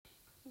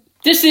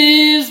This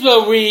is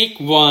the week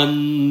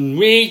 1,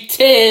 week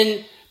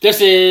 10.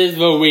 This is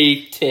the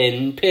week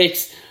 10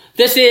 picks.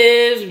 This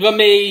is the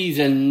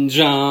Amazing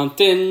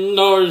Jonathan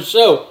North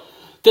Show.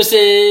 This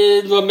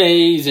is the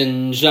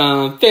Amazing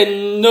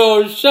Jonathan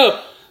North Show.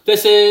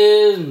 This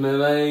is the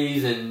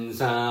Amazing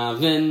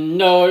Jonathan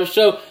North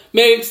Show.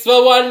 Makes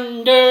the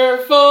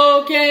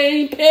wonderful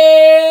game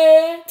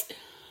picks.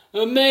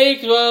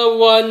 Make the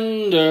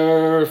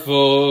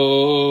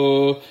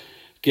wonderful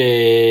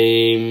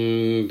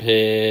game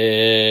picks.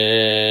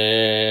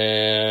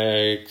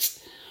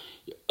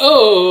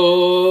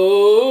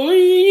 Oh,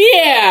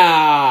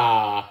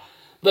 yeah!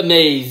 The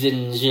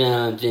Amazing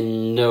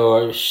Jonathan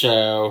North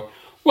Show.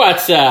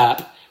 What's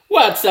up?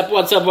 What's up?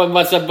 What's up?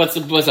 What's up? What's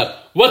up? What's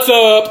up? What's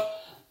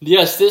up?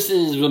 Yes, this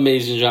is the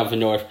Amazing Jonathan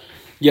North.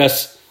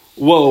 Yes.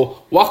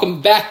 Whoa.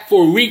 Welcome back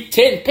for week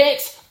 10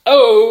 picks.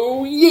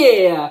 Oh,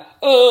 yeah.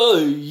 Oh,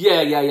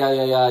 yeah.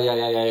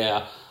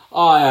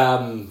 I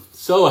am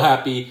so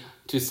happy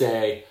to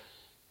say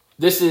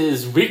this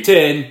is week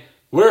 10.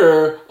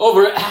 We're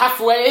over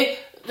halfway.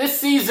 This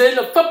season,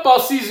 the football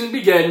season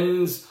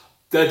begins.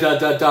 The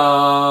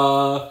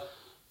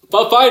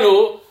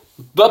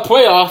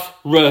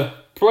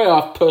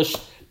playoff push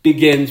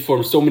begins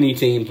for so many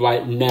teams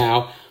right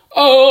now.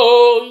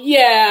 Oh,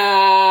 yeah.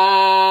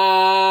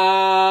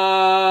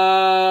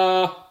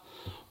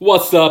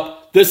 What's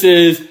up? This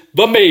is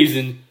the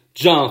Amazing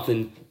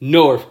Jonathan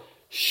North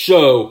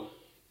Show.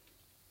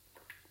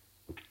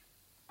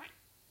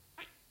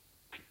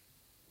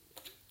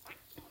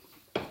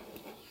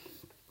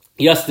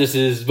 Yes, this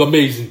is the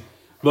amazing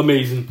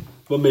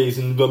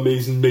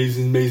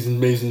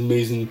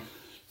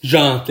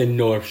Jonathan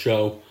North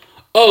Show.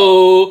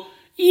 Oh,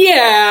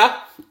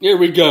 yeah. Here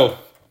we go.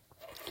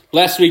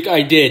 Last week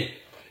I did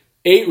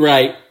 8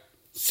 right,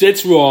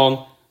 6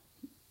 wrong.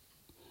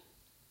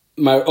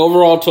 My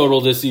overall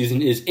total this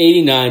season is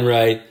 89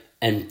 right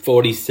and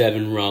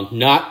 47 wrong.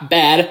 Not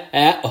bad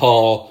at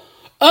all.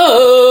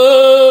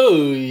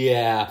 Oh,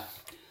 yeah.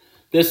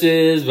 This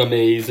is the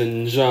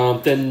Amazing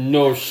Jonathan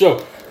North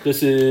Show.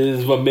 This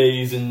is the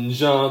Amazing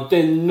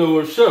Jonathan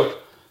North Show.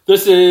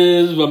 This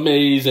is the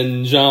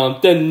Amazing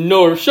Jonathan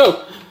North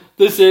Show.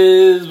 This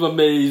is the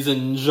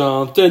Amazing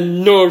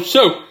Jonathan North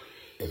Show.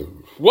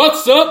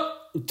 What's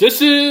up?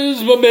 This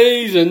is the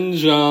Amazing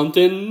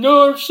Jonathan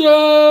North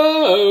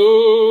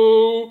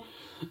Show.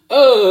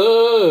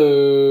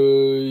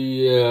 Oh,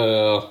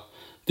 yeah.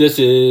 This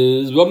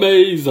is the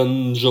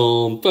Amazing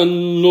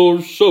Jonathan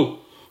North Show.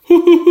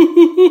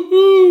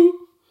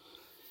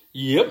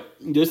 Yep,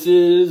 this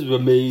is the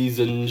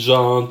Amazing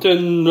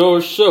Jonathan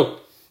North Show.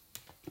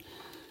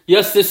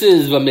 Yes, this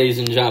is the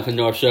Amazing Jonathan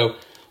North Show.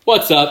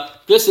 What's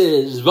up? This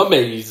is the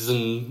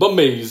amazing.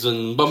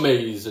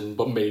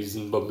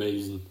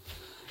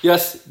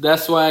 Yes,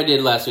 that's what I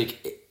did last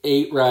week.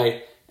 8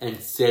 right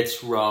and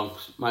 6 wrong.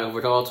 My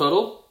overall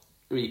total,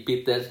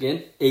 repeat that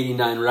again,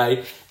 89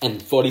 right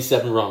and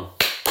 47 wrong.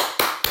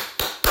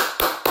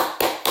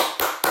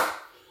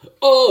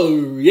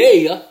 Oh,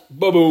 yeah.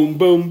 Ba-boom,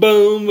 boom,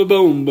 boom,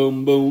 ba-boom,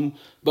 boom, boom.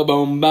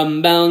 Ba-boom,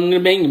 bam,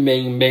 bang, bang,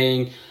 bang,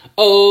 bang.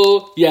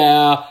 Oh,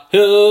 yeah.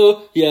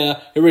 Oh,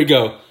 yeah. Here we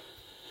go.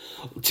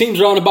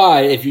 Teams are on a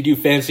bye if you do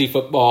fantasy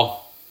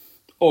football.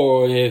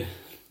 Or if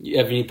you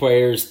have any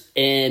players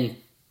and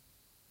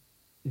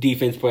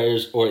defense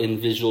players or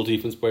individual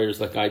defense players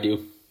like I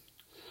do.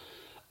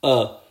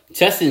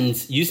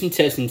 Houston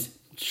Texans,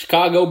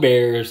 Chicago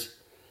Bears,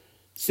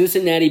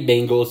 Cincinnati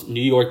Bengals,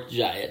 New York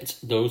Giants.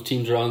 Those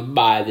teams are on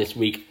bye this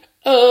week.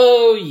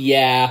 Oh,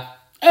 yeah.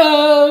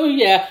 Oh,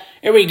 yeah.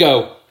 Here we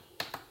go.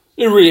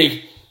 Here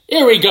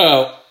we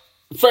go.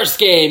 First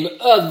game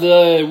of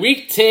the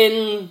Week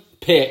 10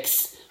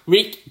 picks.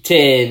 Week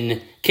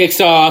 10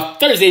 kicks off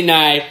Thursday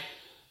night.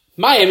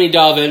 Miami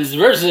Dolphins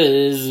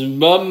versus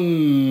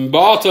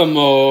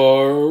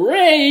Baltimore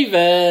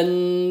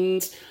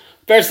Ravens.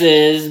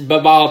 Versus the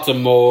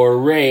Baltimore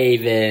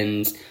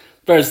Ravens.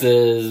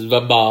 Versus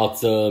the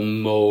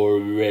Baltimore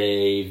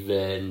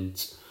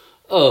Ravens.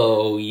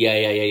 Oh,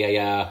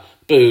 yeah.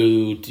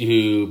 Boo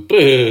to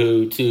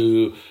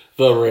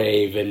the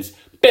Ravens.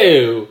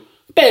 Boo.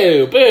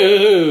 Boo.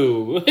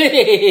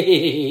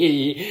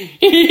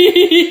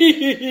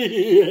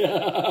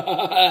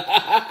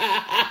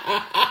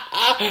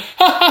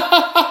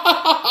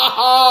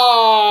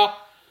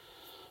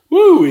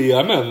 Woo,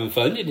 I'm having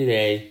fun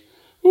today.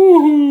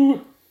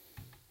 Woo.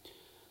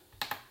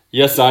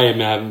 Yes, I am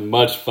having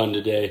much fun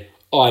today.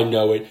 Oh, I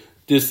know it.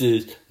 This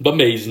is the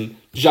Amazing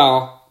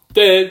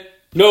Jonathan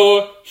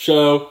North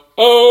Show.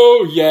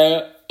 Oh,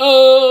 yeah.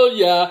 Oh,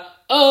 yeah.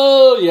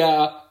 Oh,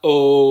 yeah.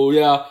 Oh,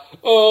 yeah.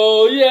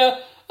 Oh, yeah.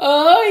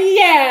 Oh,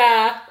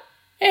 yeah.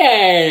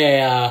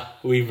 Yeah.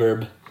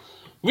 Reverb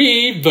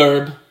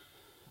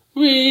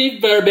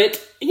it.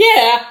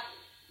 Yeah.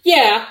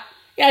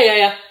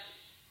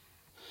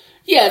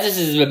 Yeah, this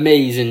is the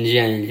Amazing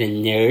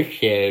Jonathan North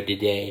Show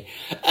today.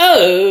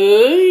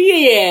 Oh,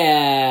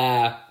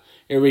 yeah.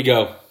 Here we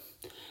go.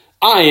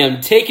 I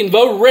am taking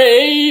the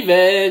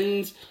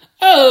Ravens.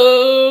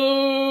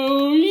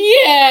 Oh,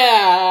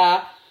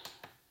 yeah.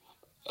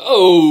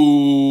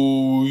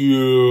 Oh,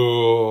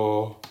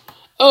 yeah.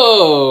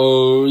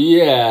 Oh,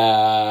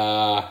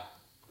 yeah.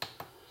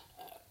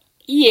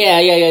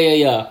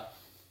 Yeah.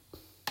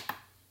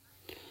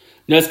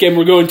 Next game,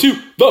 we're going to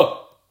the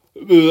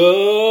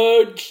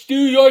New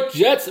York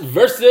Jets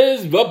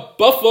versus the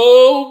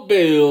Buffalo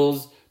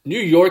Bills. New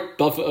York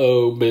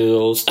Buffalo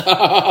Bills.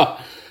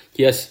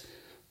 Yes.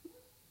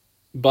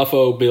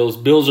 Buffalo Bills.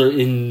 Bills are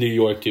in New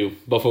York, too.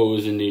 Buffalo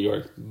is in New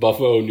York.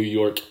 Buffalo, New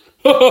York.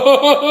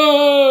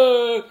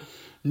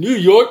 New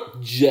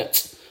York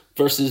Jets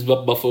versus the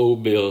Buffalo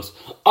Bills.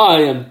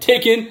 I am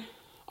taking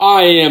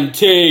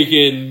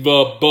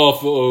the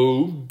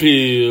Buffalo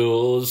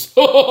Bills.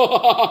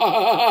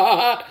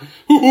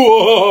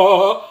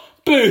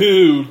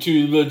 Boo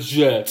to the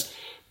Jets.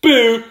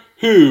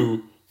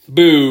 Boo-hoo.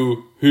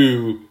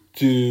 Boo-hoo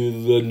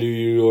to the New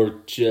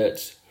York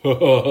Jets.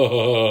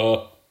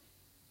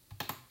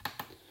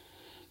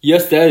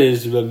 Yes, that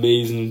is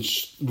amazing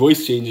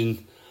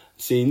voice-changing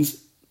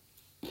scenes.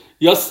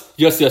 Yes.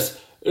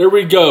 Here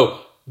we go.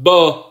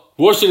 The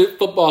Washington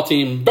football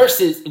team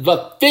versus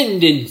the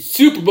defending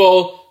Super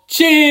Bowl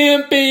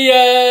champions,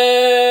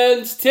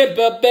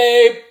 Tampa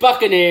Bay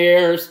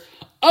Buccaneers.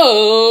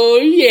 Oh,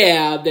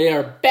 yeah. They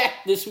are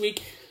back this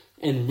week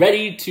and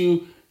ready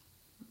to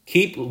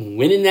keep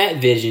winning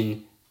that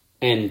division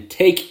and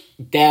take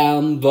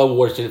down the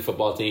Washington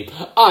football team.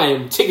 I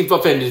am taking the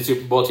defending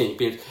Super Bowl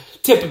champions,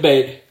 Tampa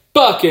Bay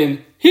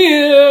Buccaneers.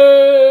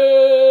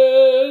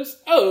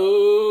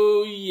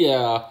 Oh,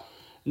 yeah.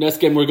 Next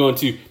game, we're going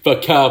to the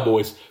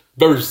Cowboys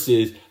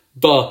versus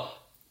the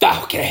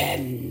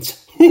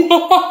Falcons.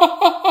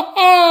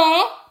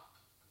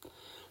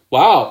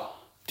 Wow.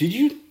 Did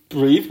you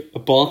believe the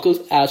Broncos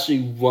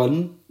actually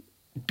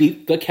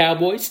beat the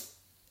Cowboys?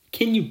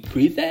 Can you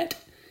believe that?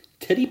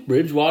 Teddy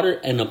Bridgewater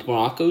and the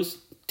Broncos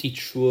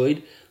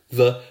destroyed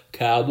the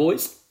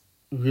Cowboys?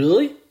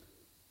 Really?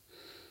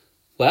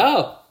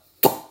 Wow.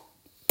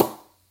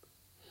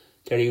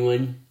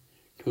 31,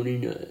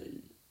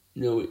 29.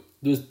 No, it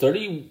was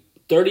 30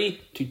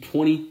 to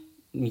 20,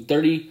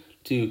 30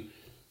 to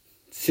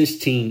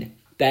 16.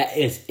 That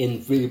is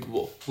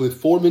unbelievable. With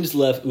 4 minutes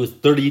left, it was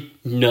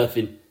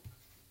 30-0,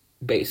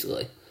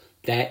 basically.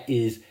 That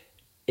is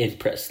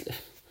impressive.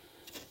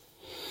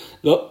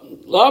 Look,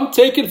 I'm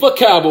taking the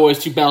Cowboys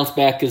to bounce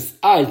back because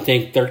I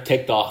think they're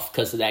ticked off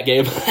because of that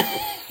game.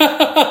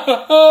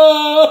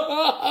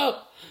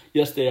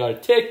 Yes, they are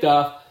ticked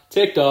off.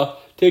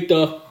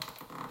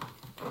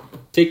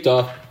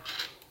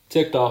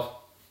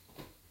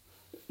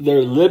 They're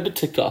a little bit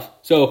ticked off.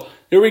 So,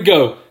 here we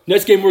go.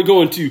 Next game, we're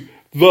going to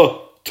the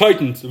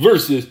Titans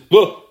versus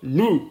the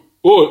New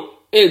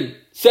Orleans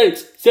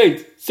Saints.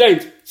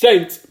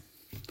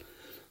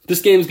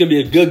 This game is going to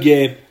be a good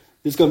game.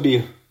 This is going to be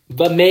an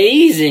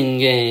amazing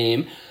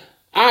game.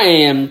 I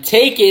am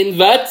taking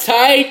the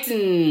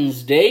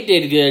Titans. They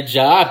did a good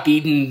job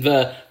beating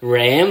the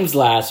Rams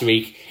last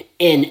week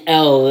in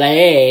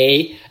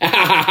L.A.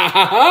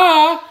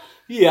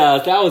 Yeah,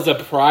 that was a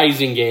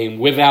surprising game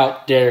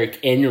without Derrick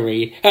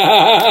Henry.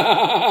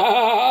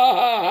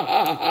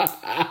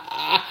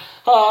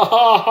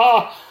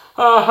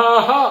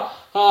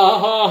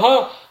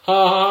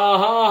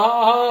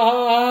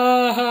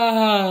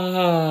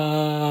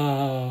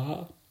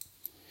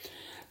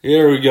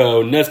 Here we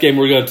go. Next game,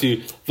 we're going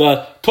to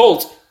the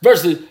Colts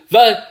versus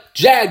the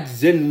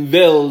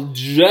Jacksonville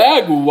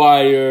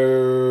Jaguars.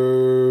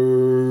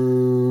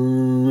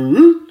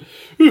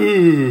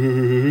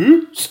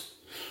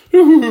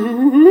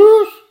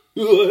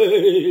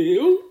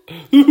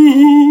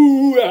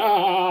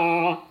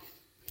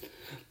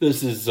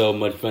 This is so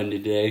much fun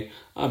today.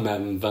 I'm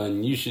having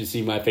fun. You should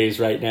see my face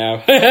right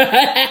now.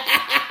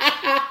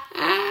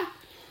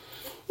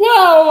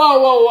 Whoa.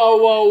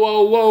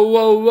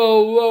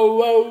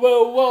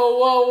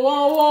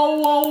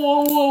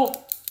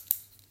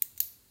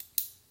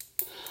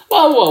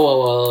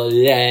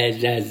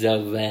 That's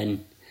so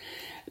fun.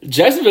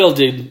 Jacksonville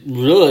did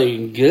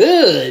really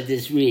good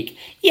this week.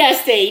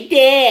 Yes, they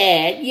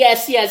did.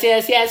 Yes,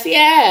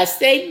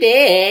 they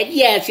did.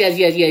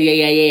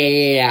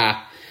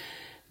 Yeah.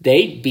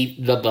 They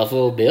beat the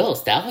Buffalo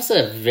Bills. That was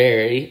a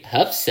very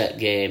upset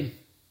game.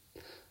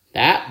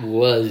 That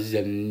was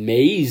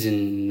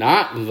amazing.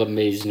 Not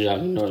amazing.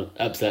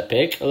 Upset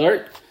pick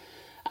alert.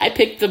 I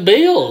picked the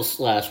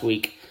Bills last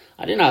week.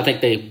 I did not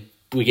think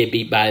would get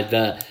beat by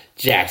the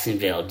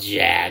Jacksonville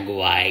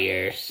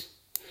Jaguars.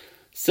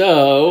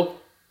 So,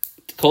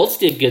 the Colts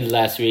did good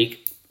last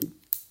week.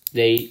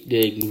 They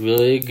did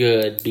really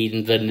good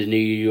beating the New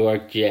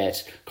York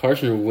Jets.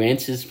 Carson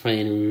Wentz is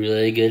playing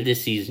really good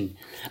this season.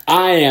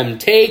 I am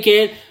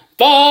taking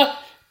the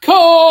Colts.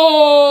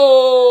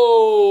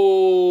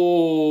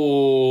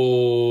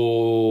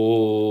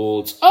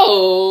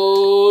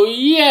 Oh,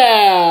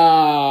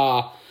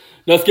 yeah.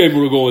 Next game,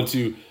 we're going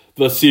to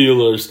the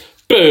Steelers.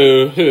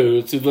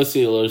 Boo-hoo to the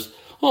Steelers.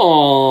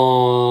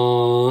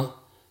 Aww.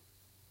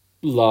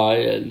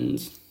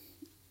 Lions.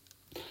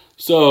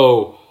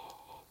 So,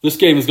 this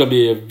game is going to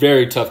be a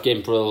very tough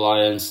game for the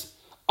Lions.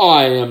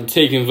 I am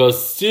taking the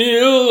Steelers.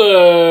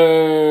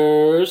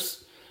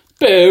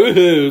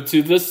 Boo-hoo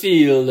to the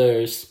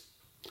Steelers.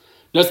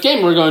 Next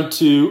game, we're going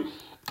to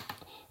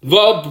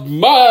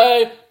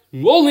my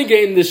only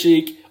game this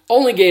week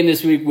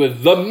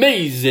with the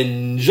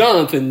amazing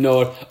Jonathan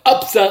North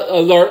upset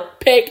alert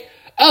pick.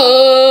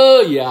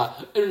 Oh, yeah.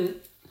 And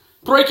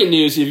breaking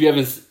news, if you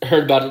haven't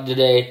heard about it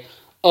today,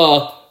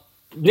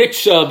 Nick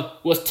Chubb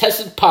was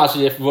tested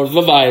positive for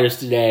the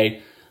virus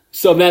today.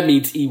 So that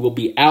means he will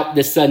be out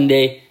this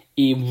Sunday.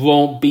 He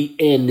won't be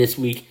in this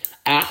week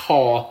at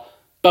all.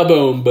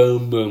 Ba-boom,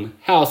 boom, boom.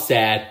 How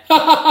sad.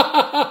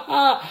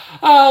 How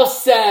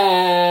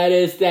sad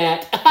is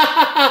that?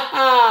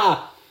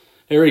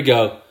 Here we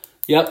go.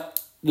 Yep,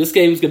 this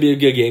game is going to be a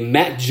good game.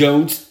 Matt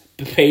Jones,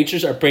 the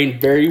Patriots are playing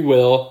very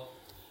well.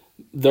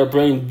 They're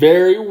playing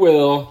very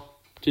well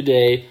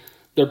today.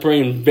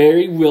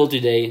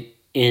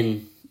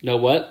 And you know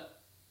what?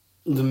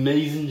 The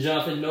amazing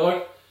Jonathan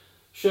North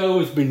show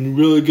has been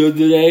really good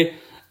today.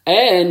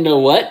 And you know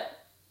what?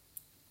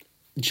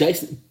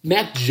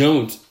 Matt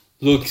Jones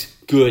looks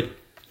good.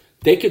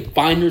 They could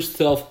find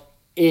themselves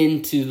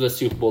into the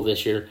Super Bowl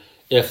this year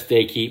if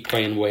they keep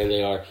playing the way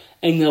they are.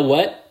 And you know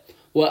what?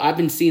 What I've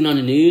been seeing on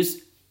the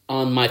news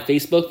on my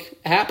Facebook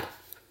app,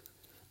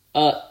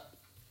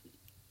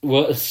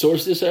 what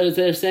sources are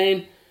they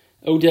saying?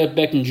 Odell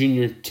Beckham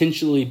Jr.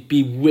 potentially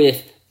be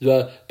with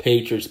the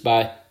Patriots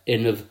by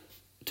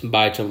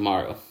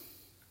tomorrow.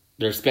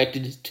 They're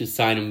expected to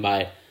sign him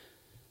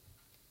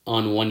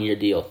on a 1-year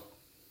deal.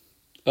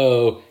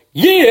 Oh,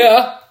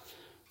 yeah!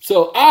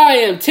 So I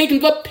am taking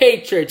the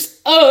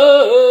Patriots.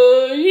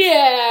 Oh,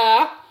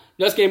 yeah!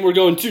 Next game, we're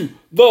going to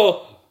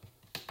the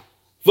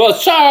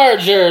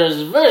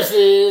Chargers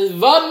versus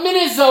the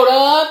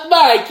Minnesota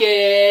Vikings.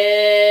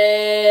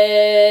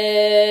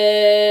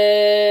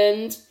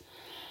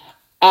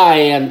 I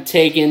am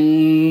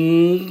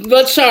taking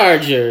the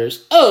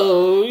Chargers.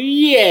 Oh,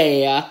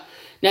 yeah.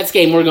 Next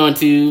game, we're going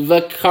to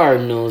the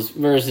Cardinals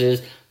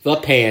versus the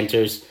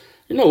Panthers.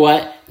 You know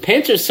what?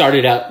 Panthers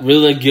started out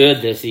really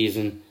good this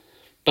season.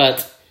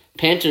 But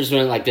Panthers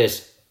went like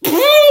this.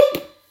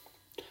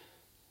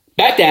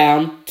 Back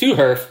down to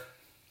Hurf.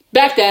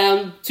 Back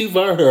down to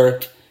the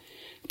Hurf.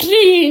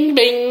 Ding,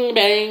 bing,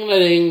 bang,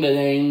 ding,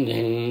 ding,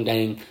 ding,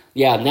 ding.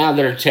 Yeah, now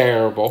they're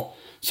terrible.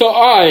 So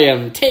I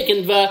am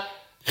taking the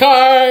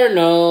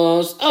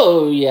Cardinals.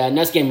 Oh, yeah.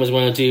 Next game was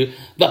going to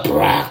the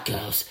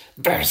Broncos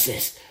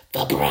versus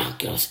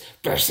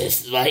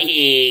the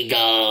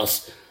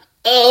Eagles.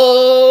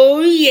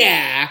 Oh,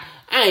 yeah.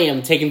 I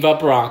am taking the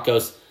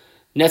Broncos.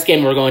 Next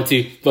game, we're going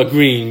to the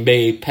Green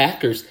Bay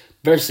Packers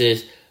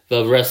versus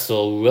the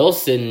Russell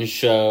Wilson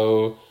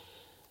Show.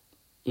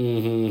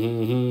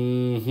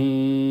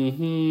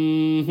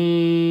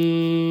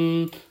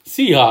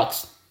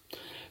 Seahawks.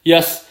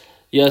 Yes.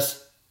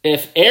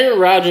 If Aaron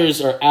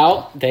Rodgers are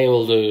out, they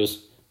will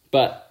lose.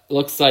 But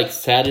looks like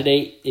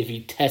Saturday, if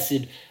he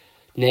tested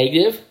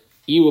negative,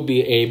 he will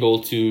be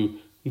able to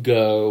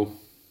go.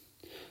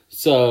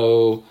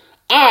 So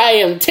I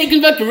am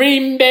taking the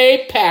Green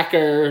Bay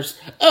Packers.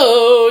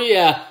 Oh,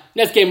 yeah.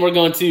 Next game, we're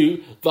going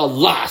to the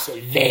Las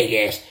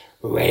Vegas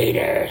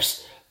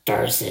Raiders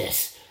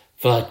versus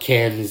the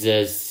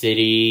Kansas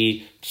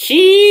City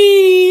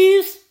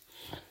Chiefs.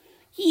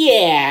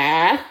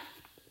 Yeah.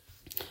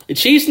 The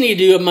Chiefs need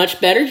to do a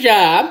much better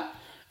job.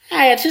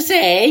 I have to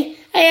say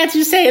they have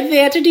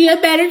to do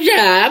a better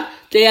job.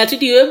 They have to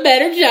do a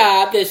better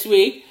job this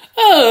week.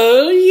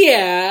 Oh,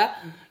 yeah.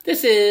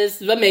 This is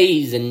the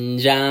amazing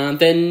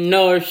Jonathan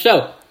North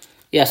Show.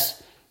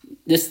 Yes,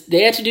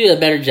 they have to do a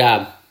better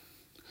job.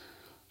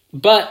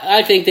 But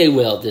I think they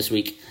will this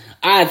week.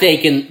 I'm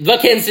taking the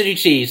Kansas City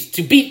Chiefs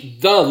to beat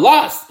the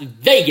Las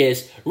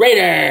Vegas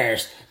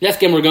Raiders. Next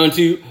game, we're going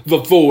to the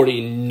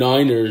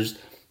 49ers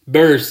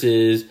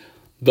versus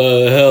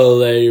the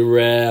LA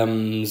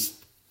Rams.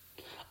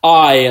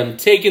 I am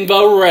taking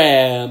the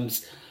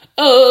Rams.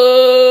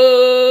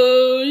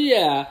 Oh,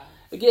 yeah.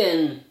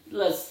 Again,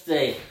 let's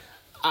say,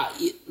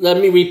 let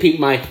me repeat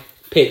my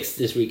picks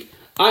this week.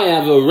 I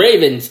have the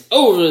Ravens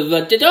over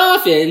the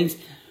Dolphins,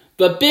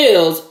 the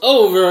Bills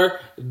over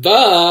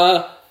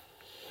the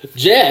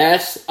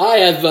Jets. I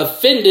have the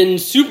defending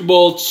Super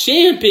Bowl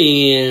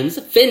champions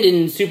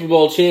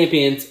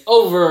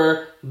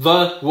over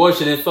the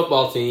Washington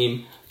football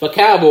team, the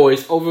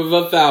Cowboys over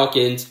the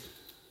Falcons,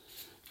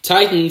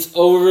 Titans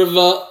over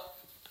the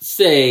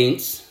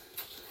Saints,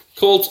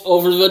 Colts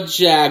over the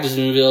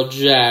Jacksonville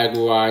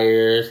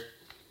Jaguars,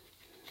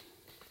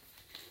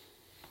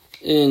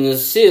 and the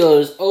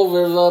Steelers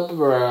over the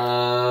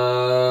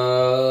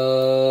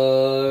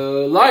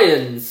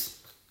Lions.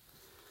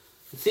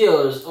 The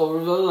Steelers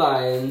over the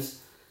Lions.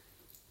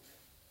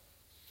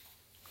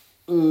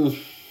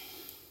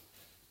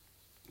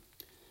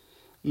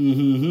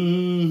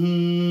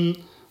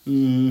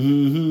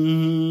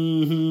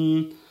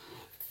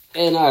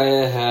 And I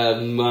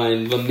have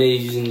mine,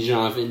 amazing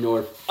Jonathan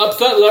North.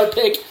 Upset alert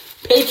pick,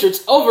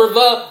 Patriots over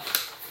the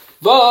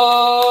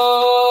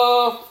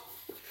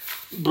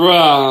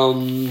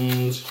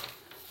Browns.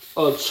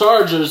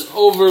 Chargers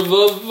over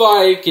the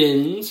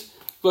Vikings.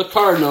 The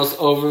Cardinals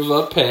over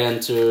the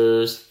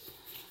Panthers.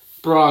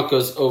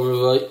 Broncos over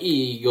the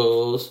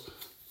Eagles.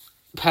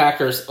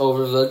 Packers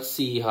over the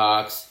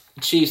Seahawks.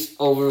 Chiefs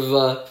over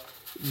the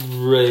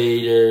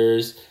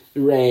Raiders.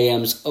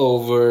 Rams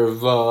over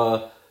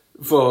the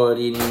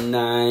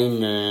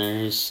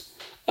 49ers.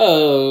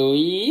 Oh,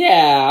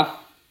 yeah.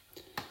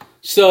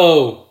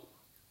 So,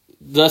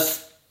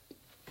 let's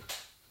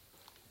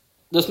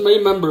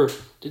remember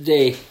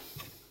today.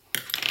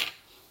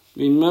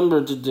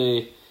 Remember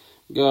today,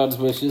 God's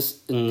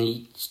wishes in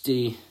each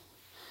day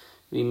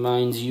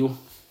reminds you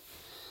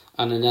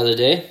on another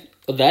day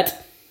of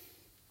that.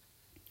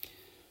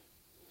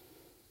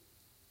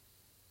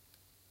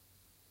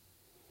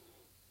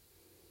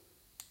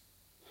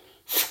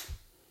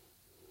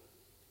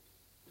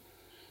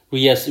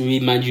 Yes,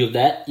 remind you of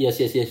that. Yes.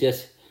 Yeah.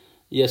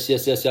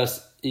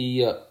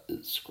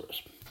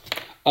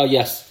 Oh,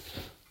 yes.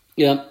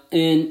 Yeah,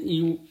 and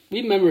you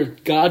remember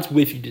God's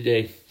with you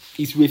today.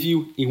 He's with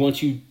you. He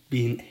wants you to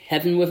be in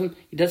heaven with him.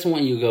 He doesn't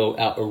want you to go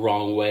out a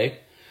wrong way.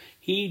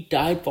 He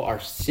died for our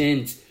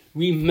sins.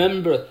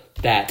 Remember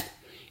that.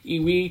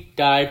 We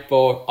died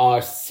for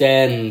our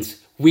sins.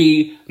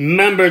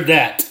 Remember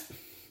that.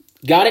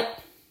 Got it?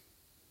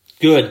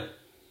 Good.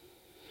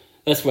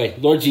 Let's pray.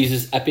 Lord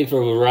Jesus, I pray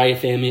for a variety of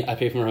family. I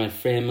pray for my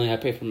family. I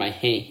pray for my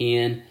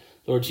hand.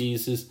 Lord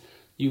Jesus,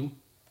 you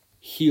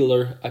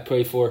healer. I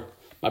pray for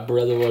my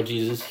brother, Lord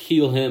Jesus.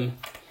 Heal him.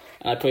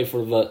 I pray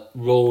for the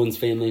Rollins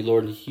family,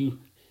 Lord. You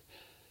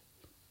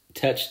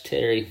touch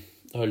Terry,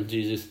 Lord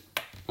Jesus,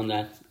 on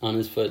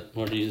his foot.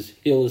 Lord Jesus,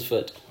 heal his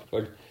foot.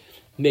 Lord,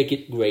 make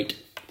it great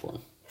for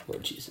him,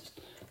 Lord Jesus.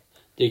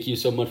 Thank you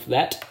so much for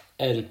that.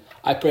 And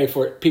I pray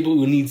for people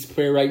who needs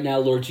prayer right now,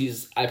 Lord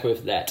Jesus. I pray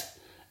for that.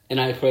 And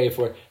I pray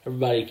for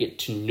everybody to get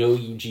to know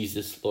you,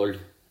 Jesus, Lord,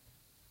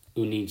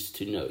 who needs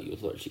to know you,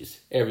 Lord Jesus.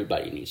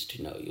 Everybody needs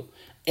to know you.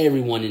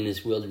 Everyone in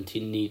this world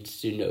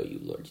needs to know you,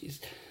 Lord Jesus.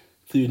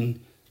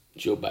 Including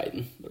Joe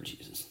Biden, Lord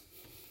Jesus.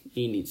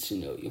 He needs to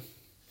know you.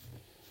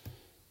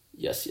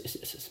 Yes.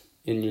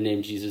 In your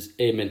name, Jesus.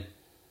 Amen.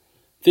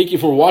 Thank you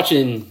for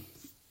watching.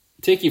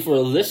 Thank you for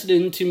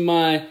listening to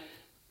my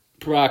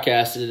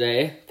broadcast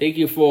today. Thank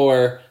you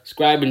for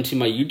subscribing to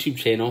my YouTube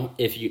channel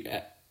if you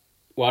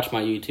watch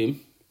my YouTube.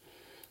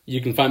 You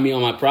can find me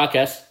on my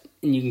podcast,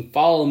 and you can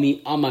follow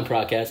me on my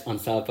podcast on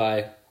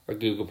Spotify or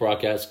Google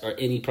Podcasts or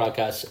any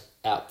podcast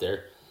out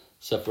there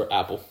except for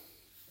Apple.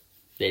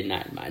 They're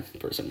not in mine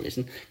for some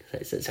reason because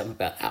I said something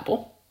about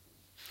Apple.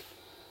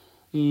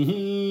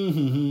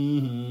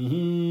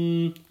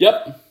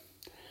 Yep.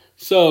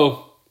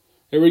 So,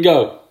 here we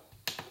go.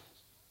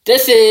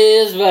 This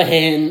is the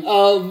hand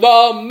of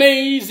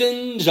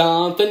amazing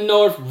Jonathan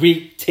North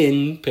Week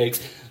 10 picks.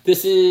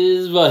 This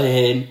is the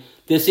hand.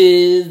 This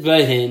is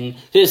the hen.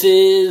 This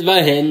is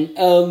the hen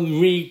of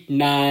week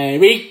 9.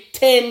 Week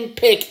 10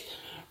 pick.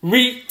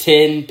 Week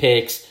 10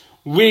 picks.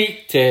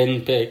 Week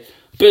 10 pick.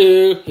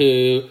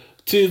 Boo-hoo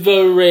to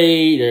the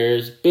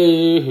Raiders.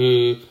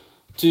 Boo-hoo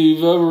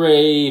to the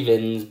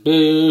Ravens.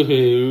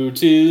 Boo-hoo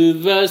to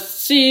the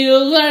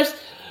Steelers.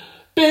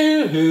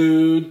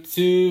 Boo-hoo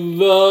to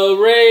the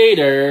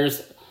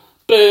Raiders.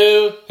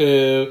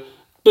 Boo-hoo.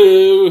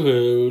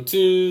 Boo-hoo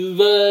to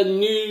the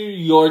New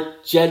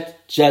York Jets.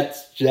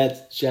 Jets.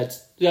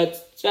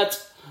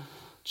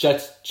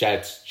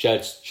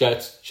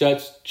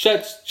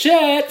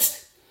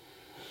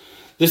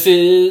 This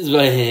is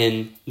the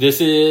hen.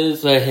 This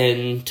is the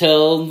hen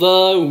till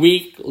the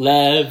week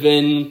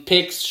 11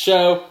 picks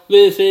show.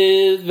 This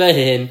is the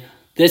hen.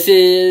 This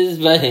is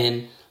the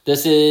hen.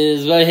 This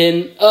is the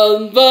hen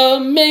of the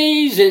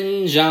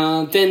amazing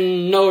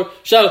Jonathan North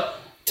show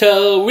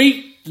till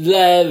week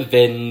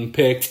 11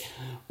 picks.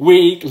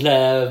 Week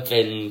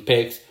 11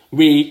 picks.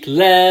 Week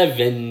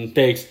 11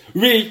 picks.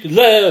 Week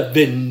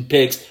 11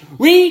 picks.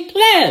 Week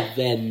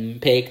 11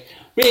 picks.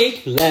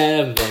 Week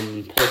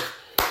 11 picks.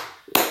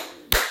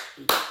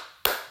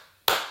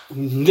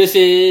 This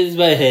is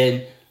the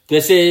hen.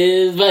 This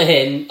is the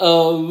hen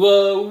of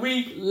the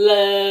week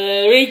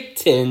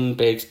 10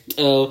 picks.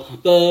 Oh,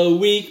 the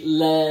week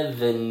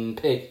 11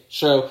 pick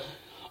show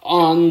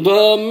on the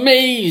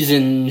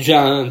amazing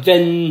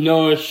Jonathan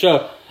North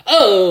show.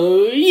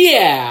 Oh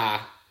yeah.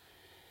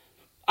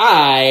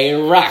 I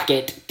rock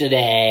it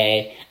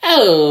today.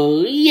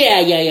 Oh,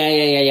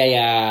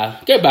 yeah.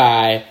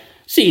 Goodbye.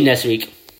 See you next week.